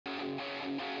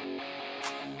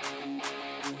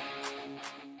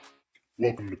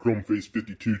Welcome to Chromeface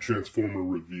 52 Transformer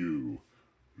Review.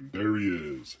 And there he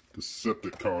is,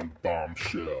 Insecticon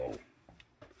Bombshell.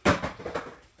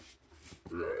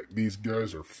 Alright, these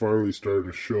guys are finally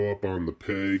starting to show up on the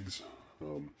pegs.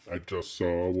 I just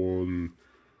saw one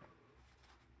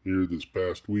here this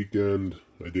past weekend.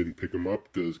 I didn't pick them up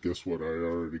because guess what, I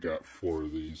already got 4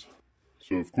 of these.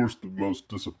 So of course the most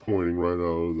disappointing right out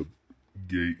of the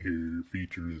gate here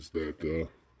feature is that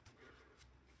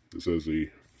this has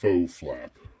a faux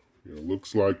flap. You know, it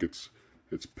looks like it's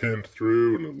pinned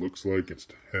through and it looks like it's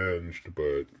hinged,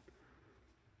 but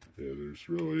yeah,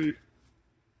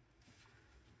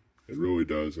 it really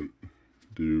doesn't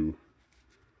do.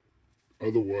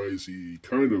 Otherwise, he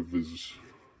kind of is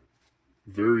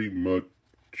very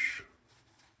much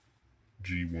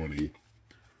G1-y. A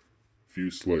few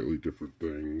slightly different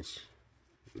things.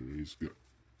 And he's got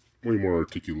way more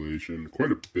articulation,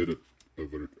 quite a bit of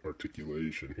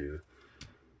articulation here.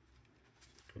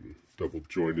 Double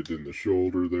jointed in the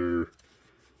shoulder there.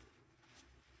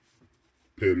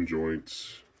 Pin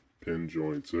joints,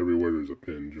 everywhere there's a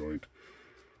pin joint.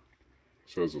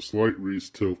 This has a slight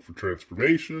wrist tilt for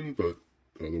transformation, but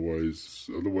otherwise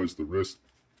the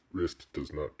wrist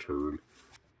does not turn.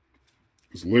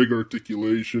 His leg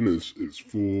articulation is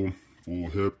full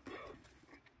hip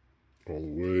all the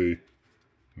way,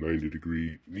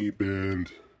 90-degree knee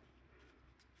bend.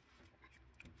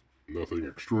 Nothing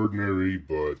extraordinary,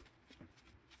 but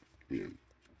you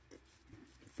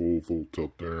know, full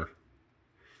tilt there.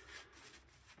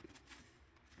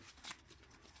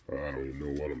 I don't even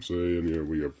know what I'm saying. Yeah,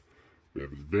 we have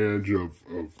advantage of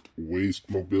waist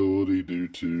mobility due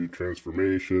to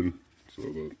transformation, so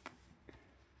that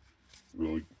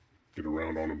really get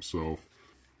around on himself.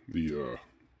 The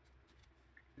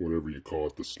whatever you call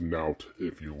it, the snout,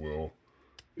 if you will,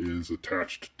 is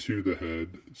attached to the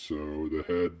head, so the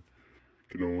head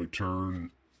can only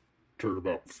turn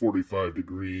about 45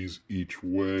 degrees each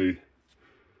way.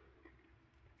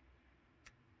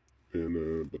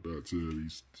 And but that's it.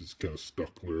 He's just kind of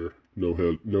stuck there. No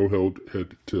head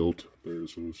tilt there,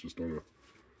 so it's just on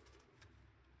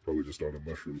probably just on a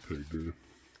mushroom pig there.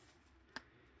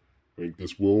 I think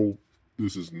this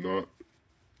is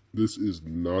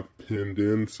not pinned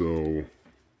in, so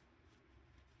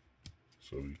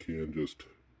you can just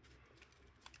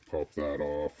pop that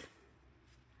off.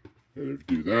 And if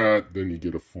you do that, then you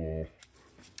get a full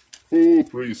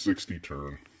 360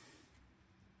 turn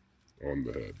on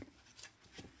the head.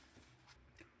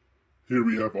 Here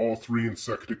we have all 3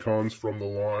 Insecticons from the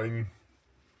line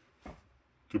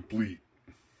complete.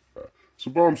 So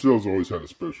Bombshell's always had a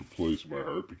special place in my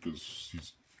heart because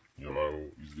he's the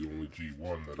only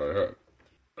G1 that I had.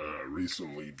 I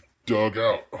recently dug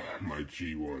out my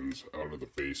G1s out of the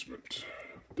basement,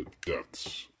 the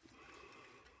depths.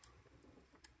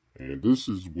 And this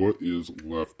is what is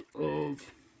left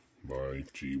of my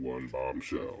G1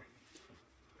 Bombshell.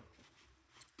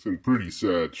 It's in pretty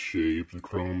sad shape. The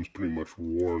chrome's pretty much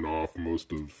worn off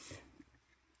most of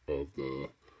the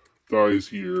thighs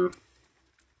here.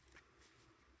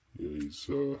 Yeah, he's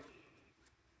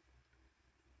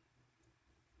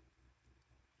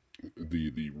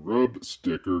the rub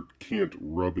sticker can't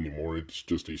rub anymore. It's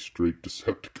just a straight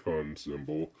Decepticon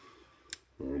symbol.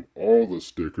 All the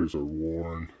stickers are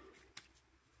worn.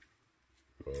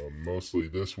 Mostly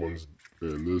this one's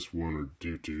and this one are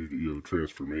due to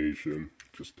transformation.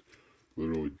 Just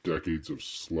literally decades of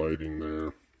sliding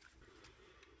there.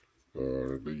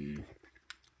 The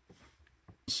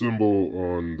symbol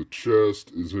on the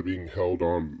chest is being held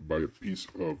on by a piece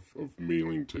of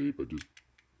mailing tape.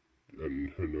 And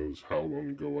who knows how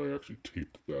long ago I actually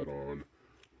taped that on.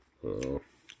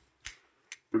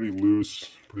 Pretty loose,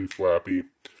 pretty flappy.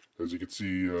 As you can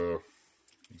see,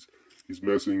 he's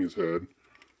messing his head.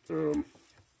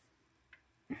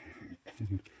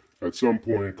 At some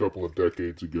point a couple of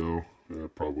decades ago,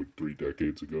 probably 3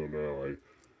 decades ago now,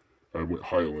 I went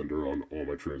Highlander on all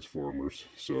my Transformers,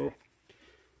 so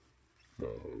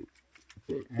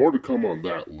but more to come on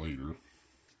that later.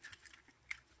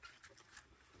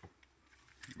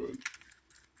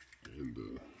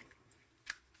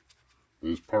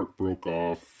 This part broke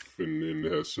off and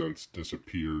has since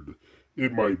disappeared.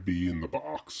 It might be in the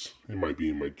box. It might be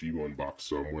in my G1 box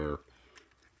somewhere.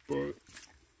 But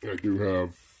I do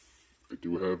have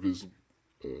his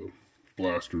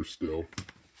blaster still.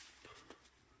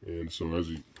 And so as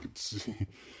you can see,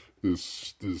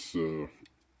 this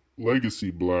legacy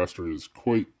blaster is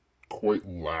quite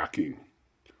lacking.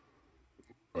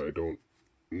 I don't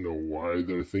know why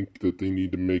they think that they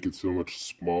need to make it so much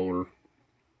smaller.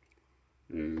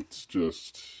 It's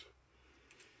just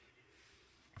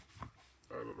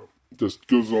I don't know. Just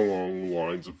goes along the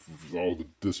lines of all the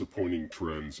disappointing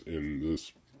trends in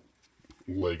this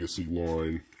legacy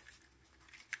line.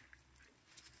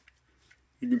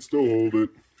 You can still hold it,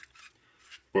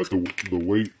 but the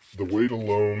weight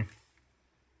alone,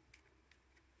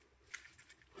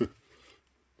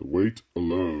 the weight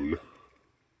alone,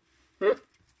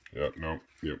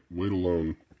 weight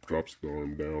alone drops the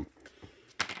arm down.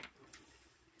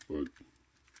 But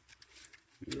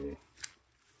you know,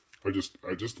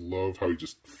 I just love how he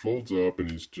just folds up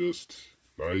and he's just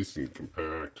nice and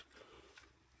compact.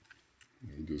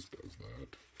 He just does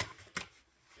that.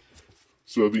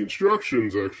 So the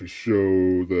instructions actually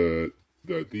show that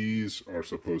these are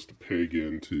supposed to peg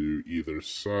into either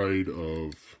side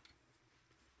of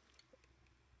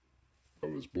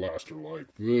his blaster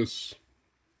like this.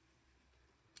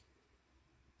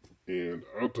 And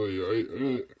I'll tell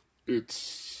you,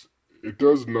 it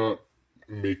does not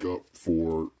make up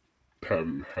for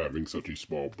him having such a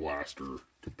small blaster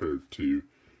compared to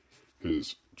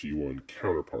his G1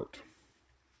 counterpart.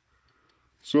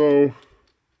 So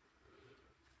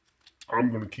I'm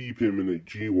going to keep him in a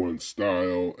G1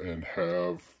 style and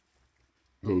have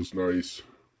those nice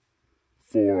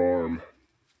forearm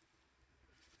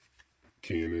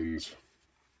cannons.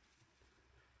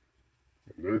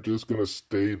 And they're just going to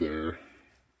stay there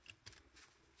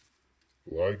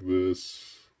like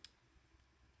this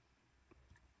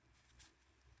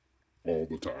all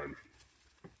the time.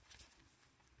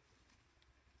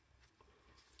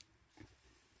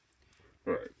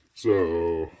 Alright,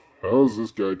 so how does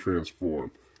this guy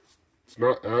transform? It's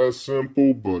not as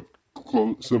simple, but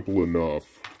simple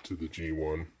enough to the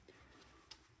G1.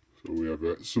 So we have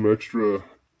some extra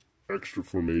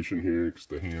formation here because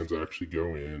the hands actually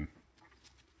go in.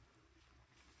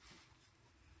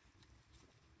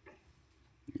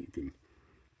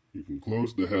 You can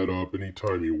close the head up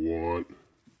anytime you want.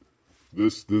 There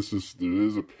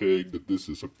is a peg that this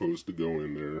is supposed to go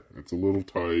in there. It's a little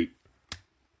tight.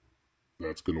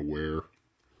 That's gonna wear.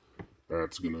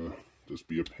 That's gonna just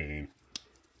be a pain.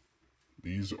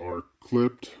 These are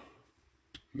clipped.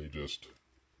 They just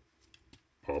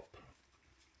pop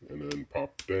and then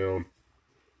pop down.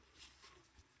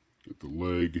 Get the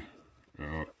leg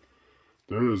out.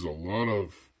 There is a lot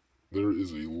of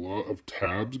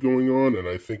tabs going on, and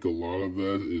I think a lot of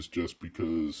that is just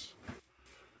because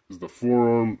the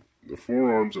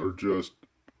forearms are just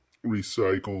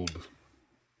recycled.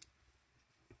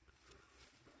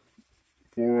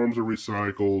 Forearms are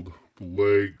recycled. The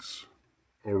legs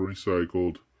are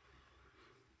recycled.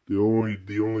 The only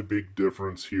big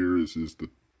difference here is the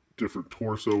different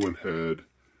torso and head,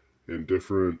 and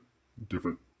different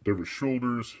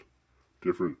shoulders,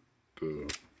 different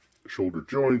shoulder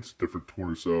joints, different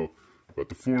torso. But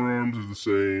the forearms are the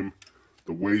same.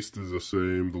 The waist is the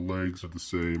same. The legs are the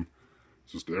same.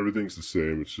 It's just everything's the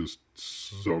same. It's just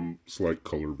some slight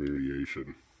color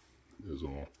variation is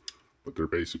all. But they're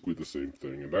basically the same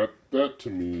thing, and that to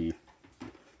me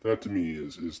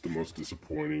is the most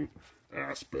disappointing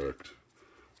aspect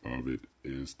of it,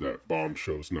 is that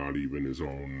Bombshell's not even his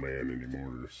own man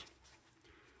anymore.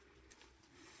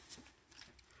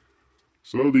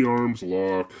 So the arms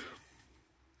lock.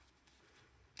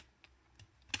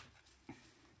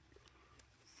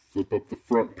 Flip up the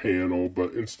front panel,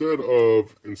 but instead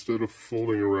of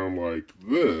folding around like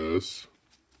this,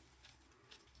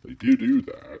 they do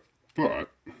that. But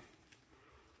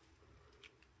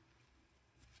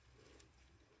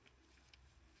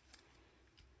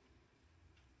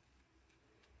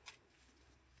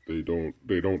they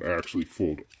don't actually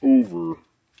fold over.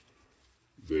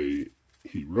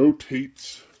 He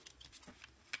rotates.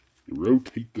 You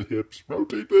rotate the hips.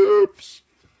 Rotate the hips.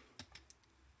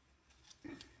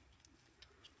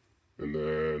 And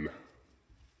then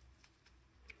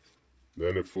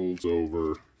it folds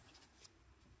over.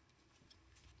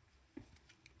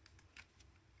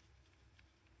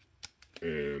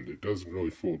 And it doesn't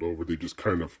really fold over, they just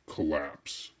kind of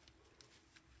collapse.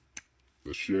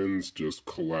 The shins just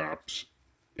collapse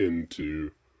into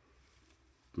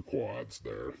the quads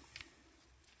there.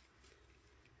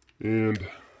 And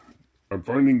I'm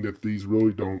finding that these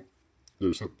really don't,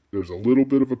 there's a little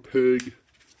bit of a peg,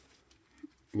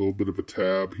 a little bit of a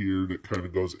tab here that kind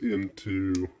of goes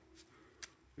into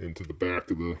the back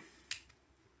of the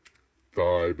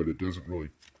thigh, but it doesn't really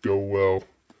go well.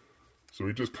 So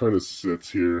he just kind of sits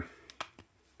here,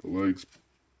 the legs,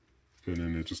 and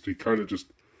then he kind of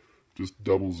just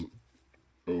doubles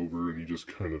over, and he just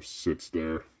kind of sits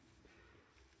there.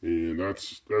 And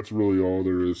that's really all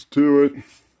there is to it.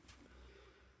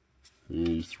 And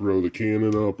you throw the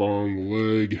cannon up on the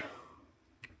leg.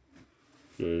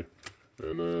 Okay,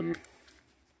 and then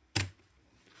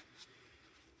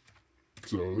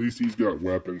So at least he's got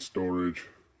weapon storage.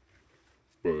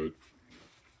 But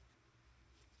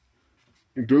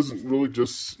he just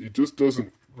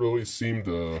doesn't really seem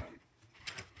to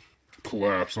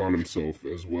collapse on himself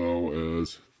as well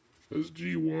as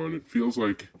G1. It feels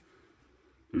like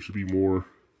there should be more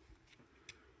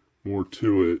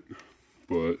to it,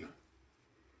 but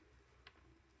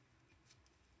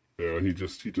yeah, he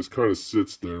just kind of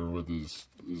sits there with his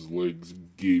legs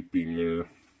gaping there.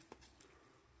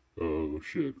 Oh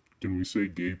shit! Can we say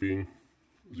gaping?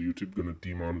 Is YouTube gonna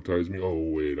demonetize me?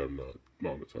 Oh wait, I'm not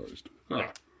monetized. Ah,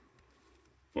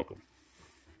 fuck him.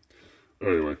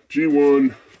 Anyway,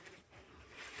 G1.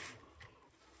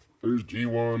 There's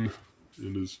G1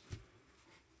 in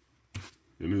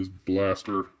his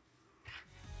blaster.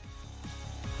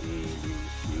 And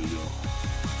there you go.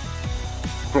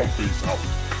 Chromeface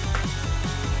out.